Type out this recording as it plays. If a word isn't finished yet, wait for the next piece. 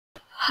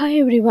Hi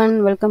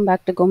everyone, welcome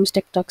back to Goms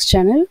Tech Talks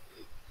channel.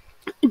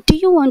 Do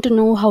you want to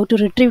know how to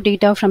retrieve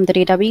data from the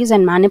database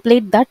and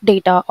manipulate that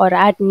data or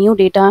add new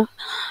data?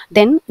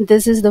 Then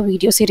this is the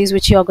video series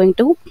which you are going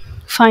to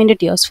find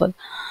it useful.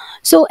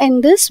 So in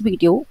this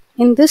video,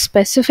 in this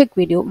specific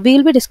video,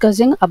 we'll be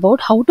discussing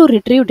about how to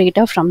retrieve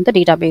data from the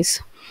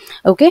database.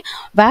 Okay,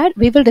 where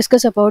we will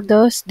discuss about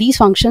these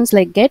functions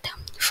like get,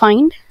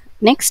 find,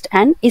 next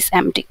and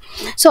isempty.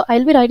 So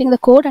I'll be writing the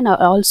code, and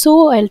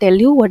also I'll tell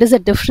you what is the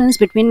difference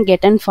between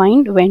get and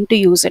find, when to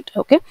use it.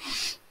 Okay,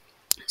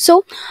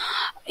 so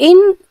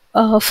in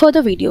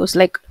further videos,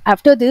 like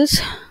after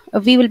this,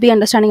 we will be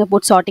understanding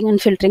about sorting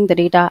and filtering the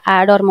data,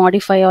 add or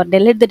modify or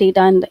delete the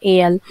data in the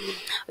AL,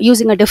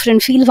 using a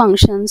different field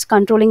functions,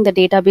 controlling the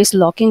database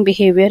locking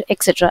behavior,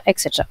 etc,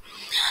 etc.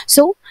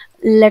 So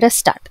let us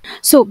start.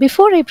 So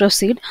before I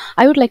proceed,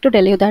 I would like to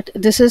tell you that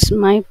this is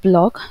my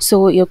blog,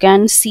 so you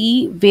can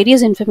see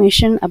various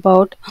information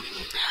about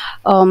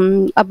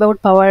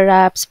Power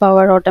Apps,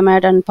 Power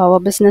Automate and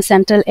Power Business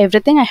Central.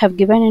 Everything I have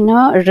given in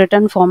a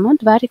written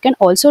format, where you can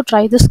also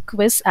try this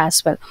quiz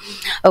as well.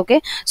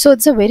 Okay, so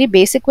it's a very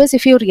basic quiz.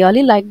 If you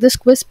really like this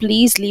quiz,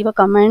 please leave a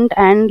comment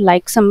and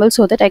like symbol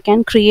so that I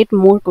can create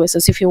more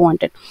quizzes if you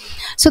want it.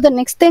 So the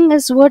next thing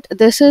is what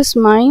this is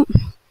my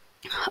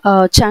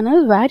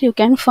channel, where you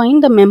can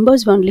find the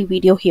members only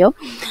video here,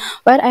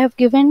 where I have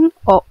given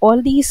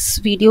all these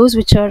videos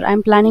which are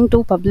I'm planning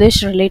to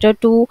publish related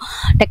to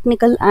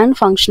technical and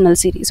functional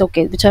series,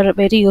 okay, which are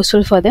very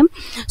useful for them.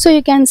 So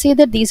you can see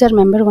that these are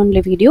member only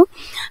video,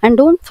 and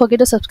don't forget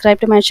to subscribe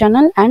to my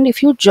channel. And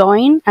if you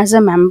join as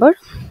a member,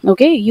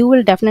 okay, you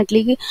will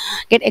definitely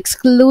get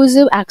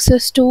exclusive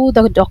access to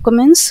the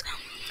documents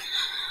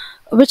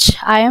which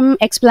I am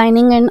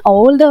explaining in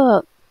all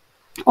the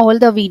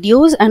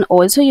videos, and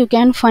also you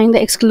can find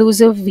the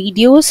exclusive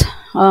videos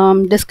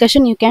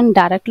discussion. You can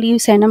directly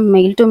send a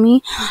mail to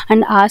me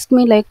and ask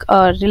me like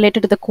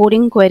related to the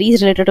coding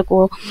queries, related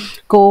to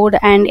code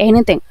and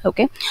anything.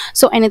 Okay,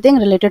 so anything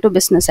related to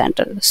Business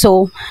Central.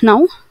 So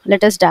now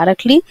let us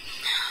directly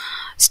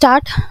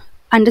start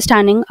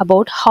understanding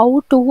about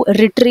how to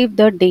retrieve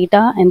the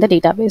data in the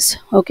database.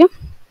 Okay,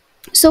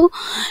 so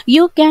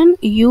you can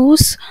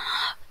use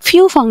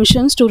few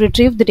functions to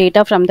retrieve the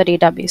data from the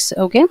database.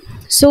 Okay,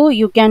 so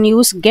you can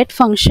use get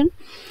function,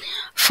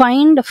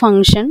 find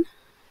function.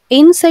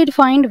 Inside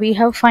find we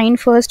have find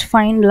first,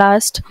 find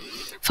last,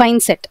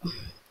 find set.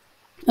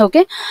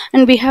 Okay,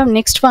 and we have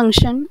next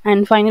function,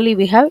 and finally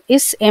we have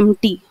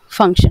isempty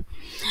function.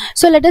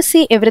 So let us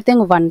see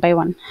everything one by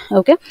one.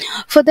 Okay,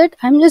 for that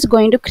I'm just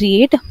going to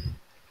create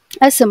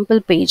a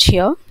simple page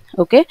here.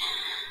 Okay,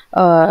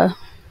 I'm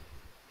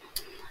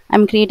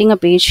creating a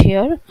page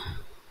here.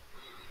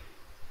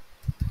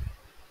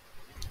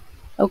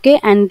 Okay,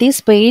 and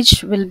this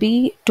page will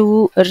be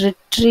to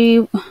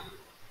retrieve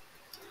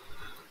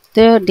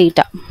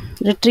data.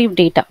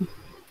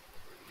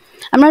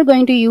 I'm not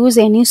going to use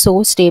any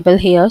source table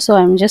here, so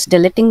I'm just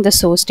deleting the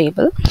source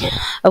table.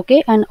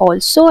 Okay, and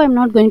also I'm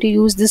not going to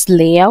use this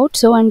layout,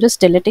 so I'm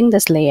just deleting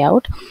this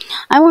layout.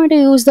 I want to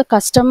use the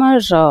customer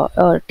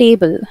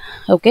table.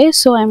 Okay,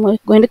 so I'm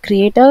going to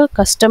create a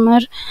customer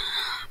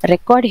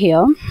record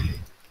here,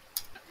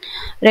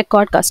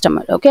 record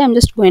customer. Okay, I'm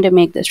just going to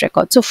make this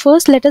record. So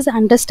first let us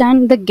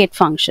understand the get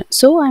function.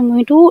 So I'm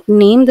going to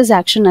name this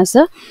action as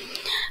a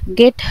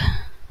get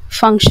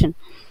function.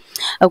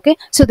 Okay,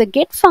 so the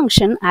get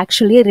function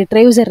actually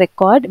retrieves a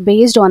record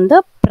based on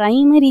the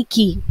primary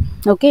key.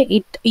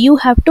 Okay, you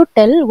have to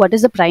tell what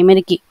is the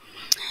primary key.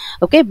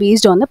 Okay,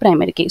 based on the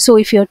primary key. So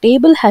if your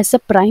table has a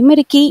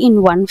primary key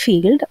in one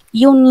field,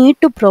 you need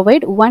to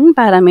provide one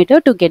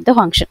parameter to get the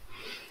function.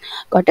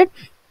 Got it?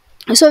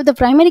 So if the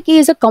primary key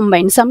is a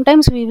combined,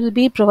 sometimes we will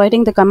be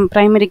providing the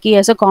primary key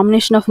as a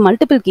combination of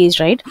multiple keys,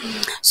 right?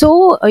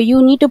 So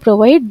you need to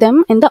provide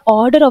them in the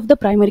order of the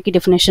primary key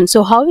definition.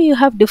 So how you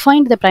have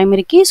defined the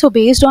primary key, so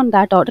based on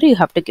that order you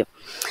have to give.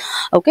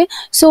 Okay,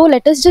 so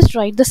let us just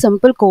write the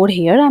simple code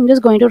here. I'm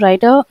just going to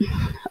write a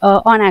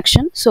on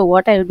action. So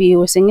what I'll be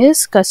using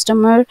is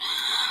customer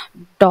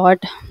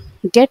dot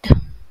get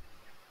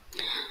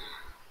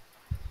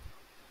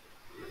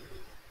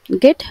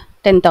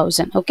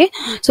 10,000. Okay,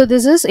 so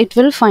this is, it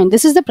will find,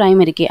 this is the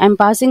primary key. I'm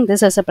passing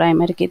this as a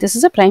primary key. This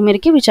is a primary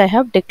key which I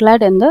have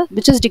declared in the,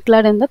 which is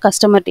declared in the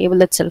customer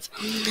table itself.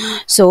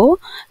 So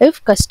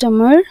if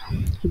customer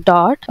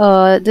dot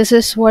this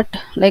is what,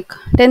 like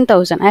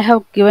 10,000, I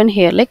have given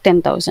here like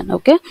 10,000.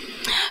 Okay,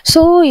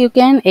 so you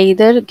can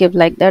either give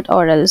like that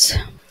or else.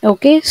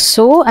 Okay,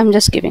 so I'm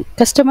just giving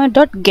customer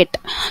dot get,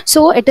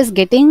 so it is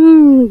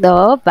getting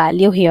the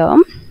value here.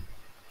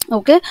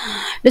 Okay, it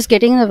is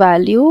getting the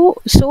value,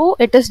 so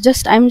it is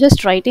just, I'm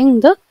just writing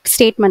the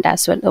statement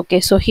as well. Okay,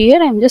 so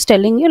here I'm just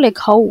telling you like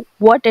how,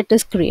 what it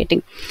is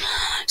creating.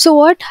 So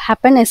what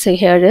happened is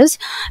here is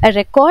a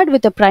record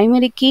with a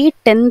primary key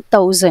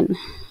 10,000,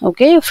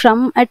 okay,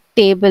 from a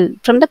table,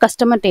 from the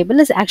customer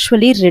table, is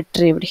actually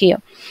retrieved here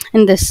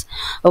in this.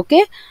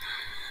 Okay,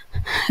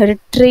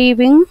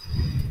 retrieving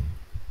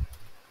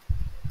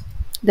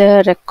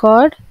the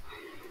record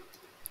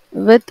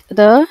with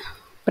the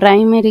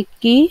primary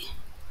key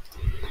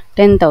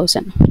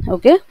 10,000.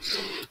 Okay,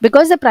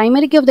 because the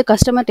primary key of the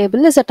customer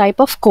table is a type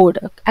of code.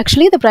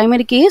 Actually, the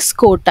primary key is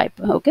code type.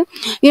 Okay,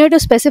 you need to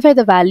specify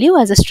the value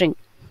as a string.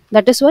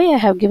 That is why I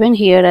have given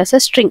here as a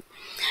string.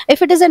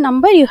 If it is a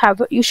number,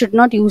 you should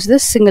not use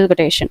this single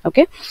quotation.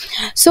 Okay,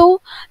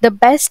 so the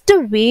best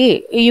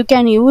way you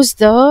can use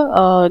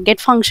the get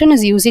function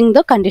is using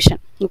the condition.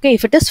 Okay,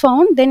 if it is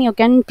found, then you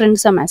can print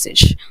some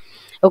message.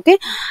 Okay,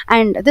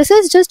 and this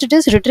is just, it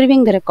is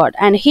retrieving the record,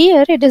 and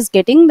here it is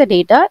getting the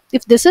data.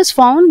 If this is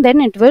found,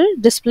 then it will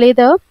display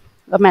the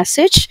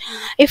message.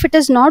 If it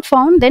is not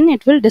found, then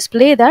it will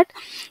display that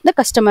the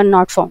customer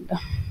not found.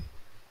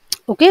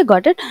 Okay,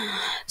 got it.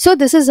 So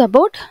this is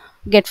about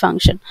get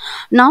function.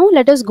 Now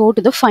let us go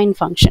to the find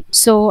function.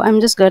 So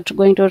I'm just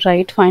going to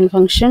write find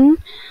function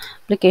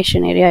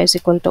application area is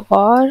equal to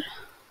or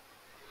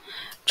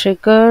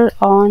trigger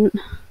on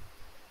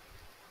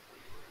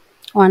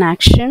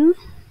action,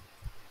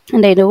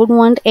 and I don't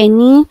want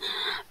any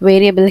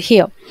variable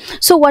here.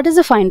 So what is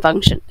the find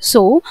function?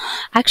 So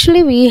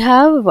actually we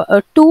have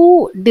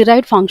two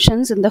derived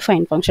functions in the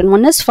find function.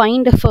 One is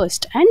find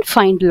first and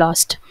find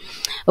last.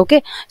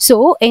 Okay,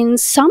 so in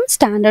some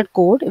standard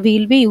code we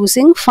will be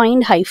using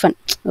find hyphen.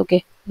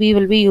 Okay, we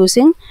will be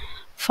using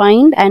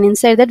find, and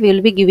inside that we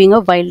will be giving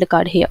a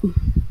wildcard here.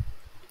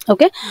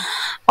 Okay,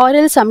 or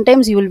else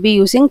sometimes you will be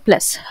using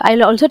plus.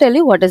 I'll also tell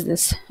you what is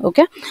this.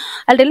 Okay,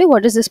 I'll tell you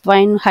what is this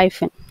find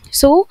hyphen.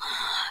 So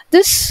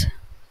this,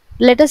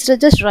 let us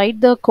just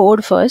write the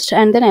code first,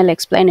 and then I'll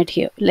explain it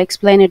here. I'll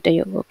explain it to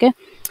you. Okay,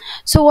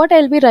 so what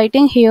I'll be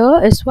writing here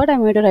is what I'm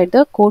going to write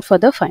the code for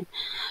the find.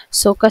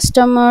 So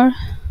customer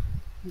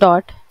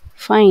dot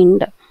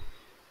find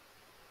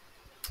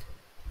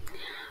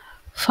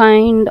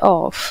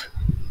of.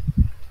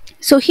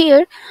 So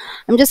here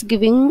I'm just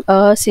giving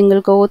a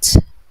single quotes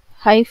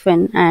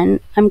hyphen and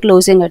I'm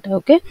closing it.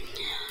 Okay,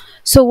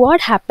 so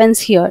what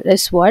happens here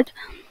is what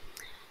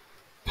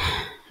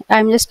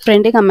I'm just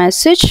printing a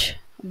message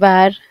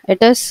where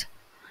it is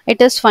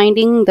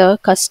finding the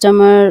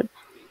customer,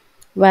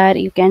 where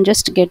you can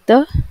just get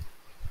the,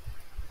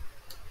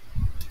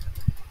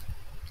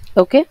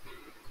 okay,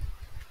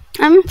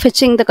 I'm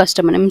fetching the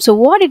customer name. So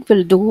what it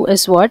will do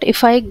is what,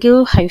 if I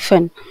give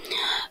hyphen,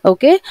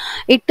 okay,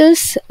 it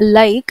is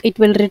like it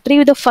will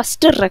retrieve the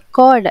first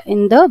record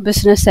in the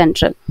business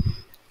central.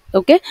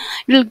 Okay,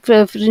 it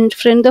will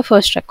print the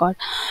first record.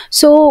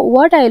 So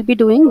what I'll be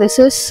doing, this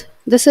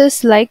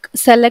is like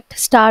select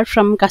star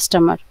from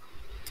customer.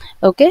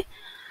 Okay,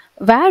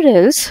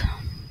 whereas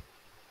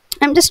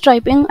I'm just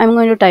typing, I'm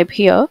going to type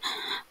here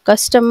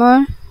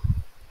customer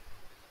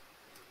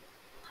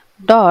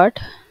dot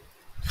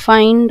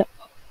find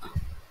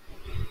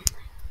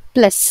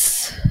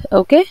plus.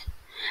 Okay,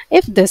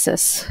 if this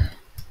is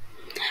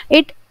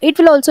it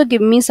will also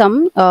give me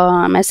some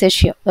message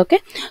here. Okay,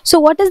 so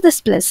what is this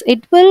plus?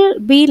 It will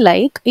be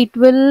like it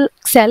will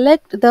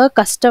select the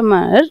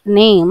customer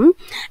name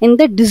in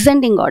the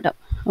descending order.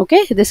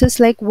 Okay, this is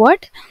like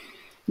what,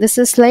 this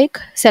is like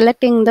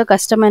selecting the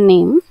customer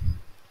name.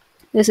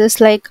 This is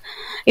like,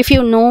 if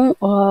you know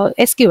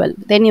SQL,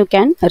 then you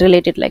can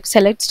relate it like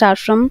select star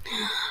from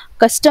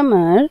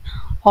customer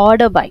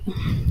order by.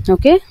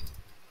 Okay,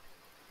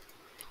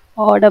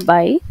 order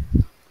by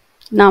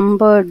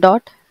number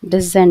dot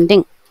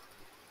descending.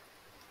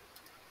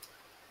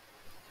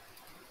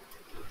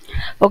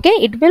 Okay,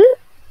 it will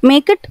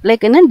make it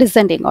like in a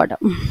descending order.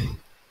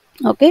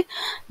 Okay,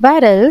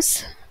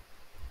 whereas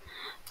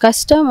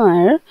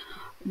customer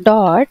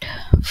dot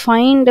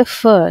find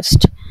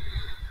first,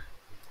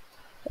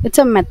 it's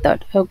a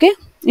method. Okay,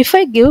 if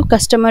I give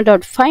customer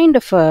dot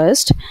find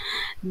first,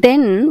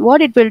 then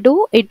what it will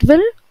do, it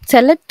will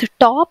select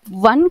top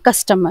one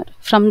customer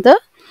from the,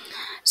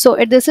 so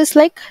this is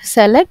like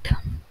select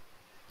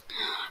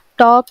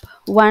top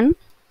one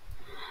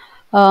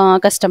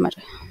customer,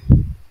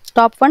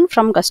 top one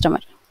from customer.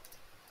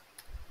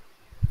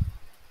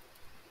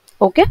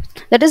 Okay,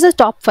 that is the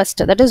top first,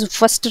 that is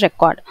first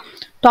record,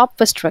 top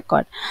first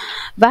record.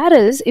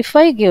 Whereas if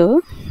I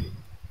give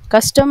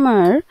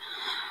customer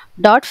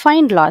dot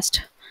find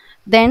last,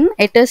 then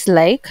it is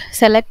like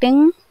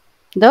selecting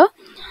the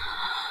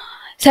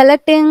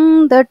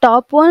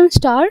top one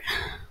star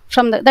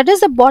from the, that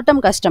is the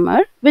bottom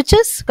customer, which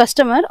is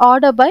customer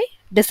order by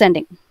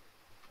descending.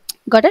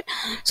 Got it?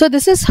 So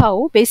this is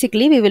how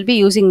basically we will be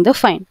using the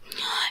find.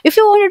 If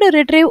you wanted to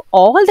retrieve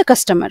all the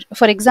customer,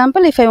 for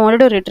example, if I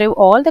wanted to retrieve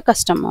all the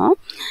customer,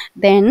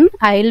 then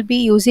I'll be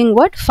using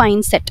what,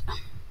 find set.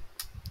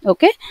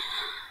 Okay,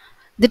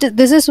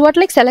 this is what,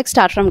 like select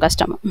star from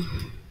customer.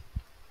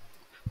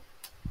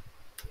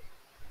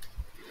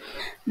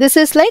 This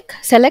is like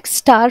select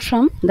star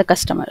from the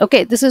customer.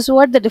 Okay, this is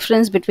what the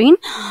difference between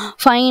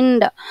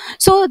find.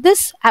 So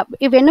this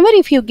whenever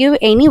if you give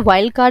any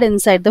wildcard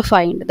inside the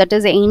find, that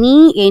is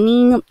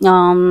any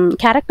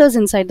characters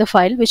inside the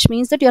file, which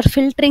means that you are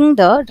filtering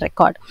the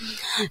record.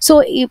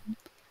 So if,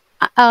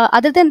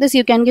 other than this,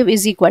 you can give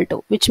is equal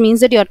to, which means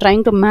that you are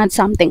trying to match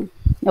something.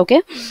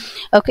 Okay,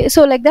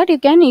 so like that you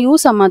can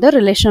use some other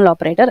relational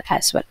operator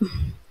as well.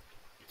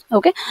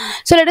 Okay,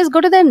 so let us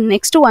go to the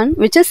next one,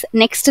 which is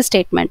next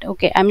statement.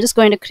 Okay, I'm just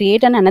going to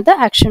create another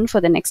action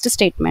for the next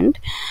statement,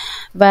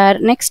 where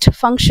next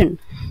function.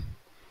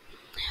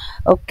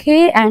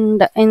 Okay,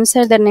 and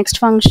inside the next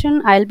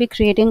function I'll be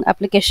creating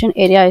application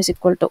area is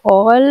equal to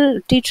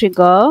all t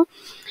trigger,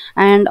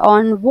 and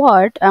on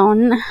what,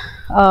 on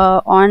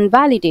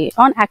validate,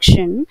 on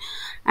action,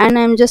 and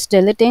I'm just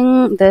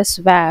deleting this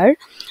where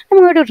I'm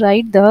going to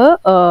write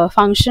the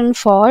function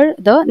for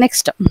the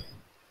next.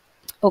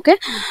 Okay,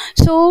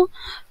 so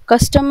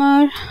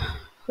customer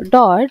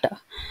dot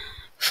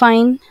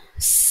find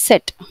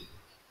set.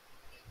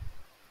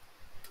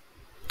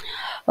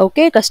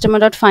 Okay, customer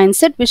dot find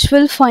set, which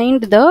will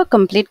find the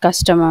complete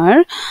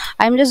customer.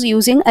 I'm just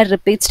using a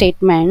repeat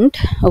statement.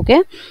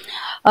 Okay,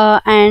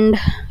 and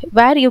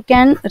where you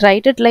can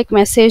write it like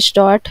message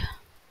dot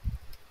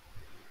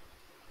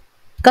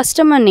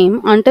customer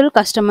name until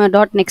customer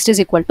dot next is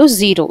equal to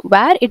 0,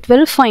 where it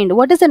will find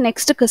what is the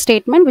next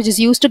statement, which is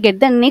used to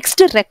get the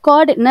next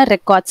record in a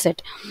record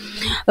set.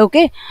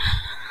 Okay,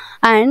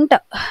 and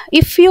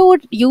if you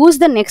would use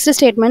the next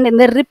statement in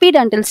the repeat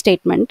until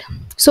statement,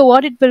 so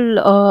what it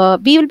will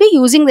we will be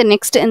using the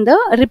next in the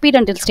repeat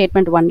until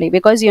statement only,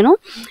 because you know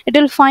it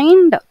will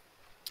find,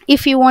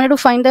 if you wanted to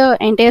find the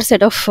entire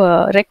set of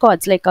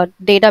records like a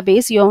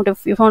database, you want to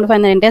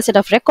find the entire set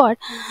of record,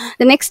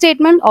 the next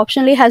statement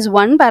optionally has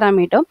one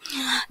parameter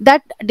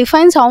that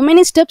defines how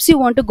many steps you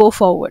want to go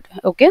forward.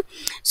 Okay,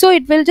 so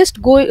it will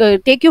just go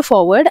take you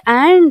forward,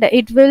 and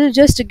it will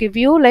just give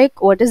you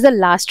like what is the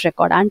last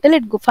record. Until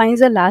it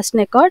finds the last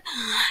record,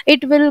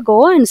 it will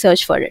go and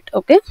search for it.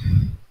 Okay,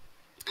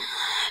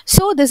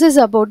 so this is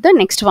about the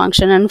next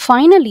function, and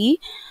finally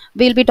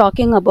we'll be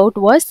talking about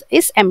was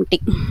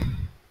isempty.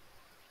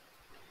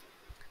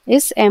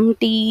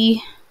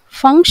 Isempty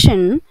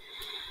function,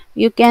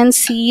 you can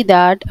see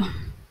that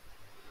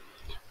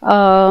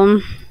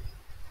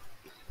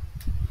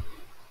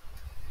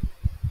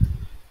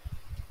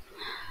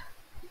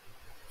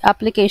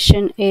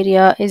application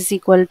area is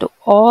equal to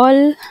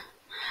all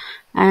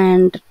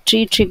and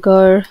tree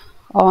trigger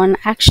on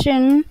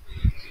action,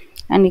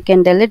 and you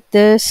can delete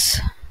this,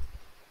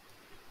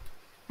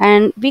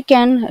 and we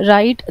can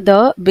write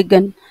the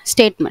begin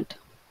statement.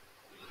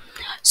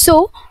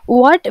 So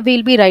what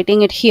we'll be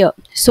writing it here,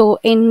 so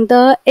in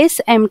the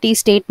isempty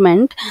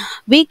statement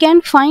we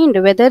can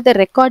find whether the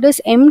record is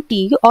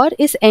empty or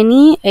is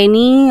any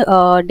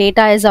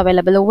data is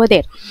available over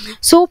there.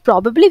 So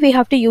probably we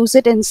have to use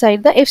it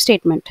inside the if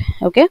statement.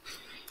 Okay,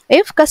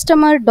 if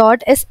customer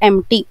dot is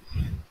empty.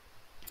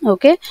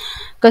 Okay,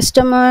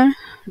 customer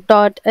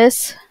dot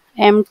is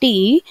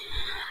empty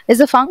is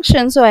a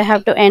function, so I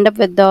have to end up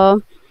with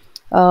the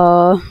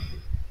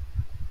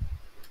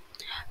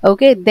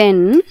okay,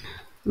 then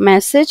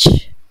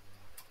message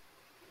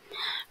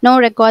no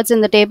records in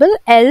the table,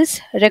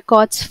 else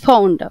records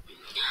found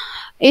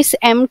is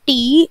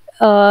empty.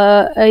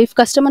 If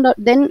customer dot,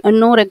 then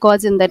no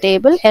records in the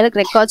table, else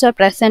records are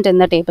present in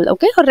the table.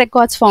 Okay, or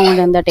records found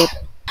in the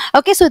table.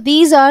 Okay, so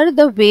these are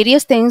the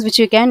various things which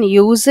you can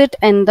use it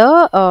in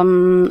the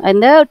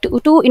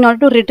in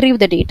order to retrieve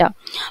the data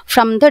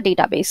from the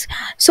database.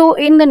 So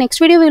in the next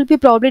video we'll be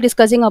probably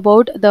discussing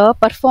about the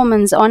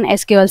performance on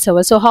SQL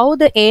Server. So how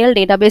the AL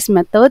database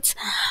methods,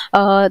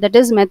 that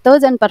is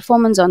methods and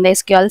performance on the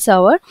SQL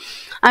Server.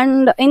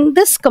 And in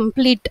this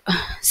complete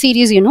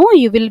series, you know,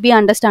 you will be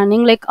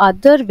understanding like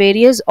other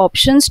various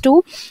options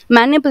to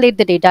manipulate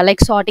the data, like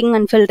sorting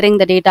and filtering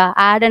the data,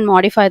 add and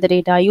modify the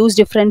data, use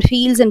different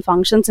fields and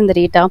functions in the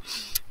data,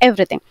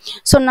 everything.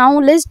 So now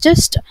let's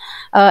just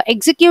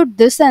execute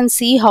this and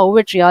see how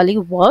it really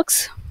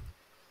works.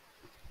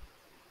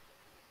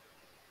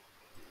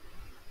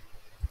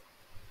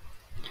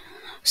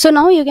 So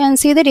now you can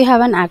see that you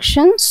have an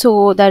action.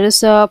 So there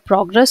is a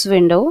progress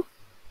window.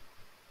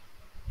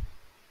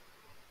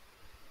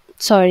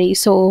 Sorry,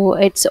 so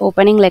it's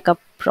opening like a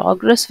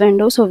progress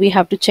window, so we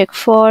have to check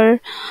for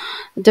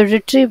the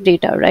retrieve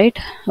data, right?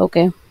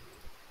 Okay.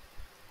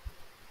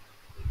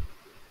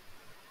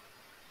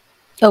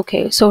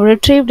 Okay, so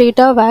retrieve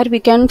data, where we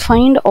can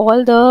find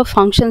all the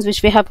functions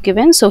which we have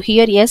given. So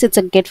here, yes, it's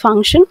a get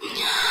function.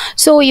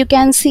 So you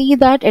can see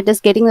that it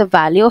is getting the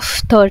value of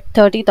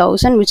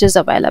 30,000 which is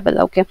available.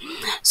 Okay,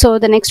 so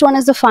the next one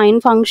is the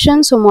find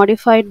function, so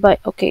modified by,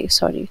 okay,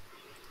 sorry.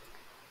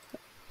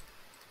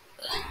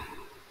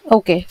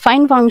 Okay,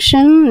 find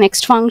function,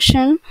 next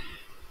function.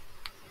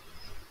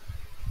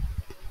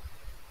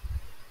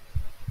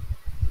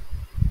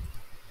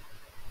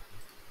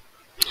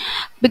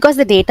 Because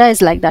the data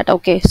is like that.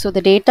 Okay, so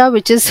the data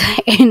which is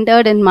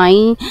entered in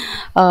my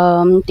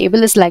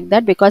table is like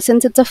that, because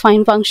since it's a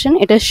find function,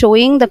 it is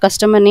showing the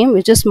customer name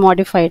which is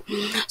modified.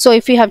 So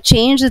if you have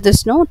changed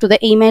this no to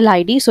the email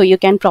ID, so you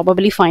can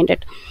probably find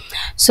it.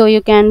 So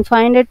you can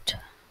find it,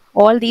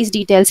 all these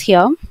details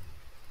here.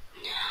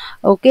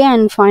 Okay,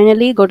 and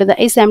finally go to the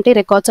isempty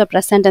records are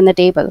present in the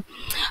table.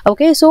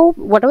 Okay, so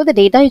whatever the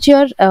data which you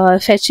are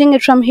fetching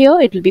it from here,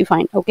 it will be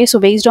fine. Okay, so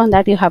based on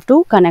that you have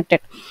to connect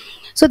it.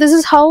 So this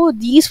is how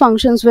these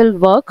functions will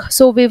work.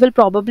 So we will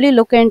probably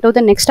look into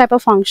the next type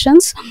of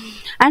functions,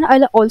 and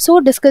I'll also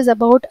discuss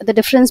about the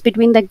difference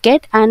between the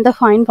get and the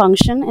find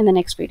function in the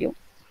next video.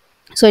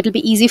 So it will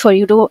be easy for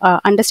you to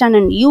understand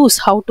and use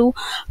how to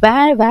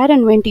where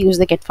and when to use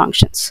the get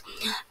functions.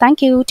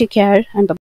 Thank you, take care, and bye.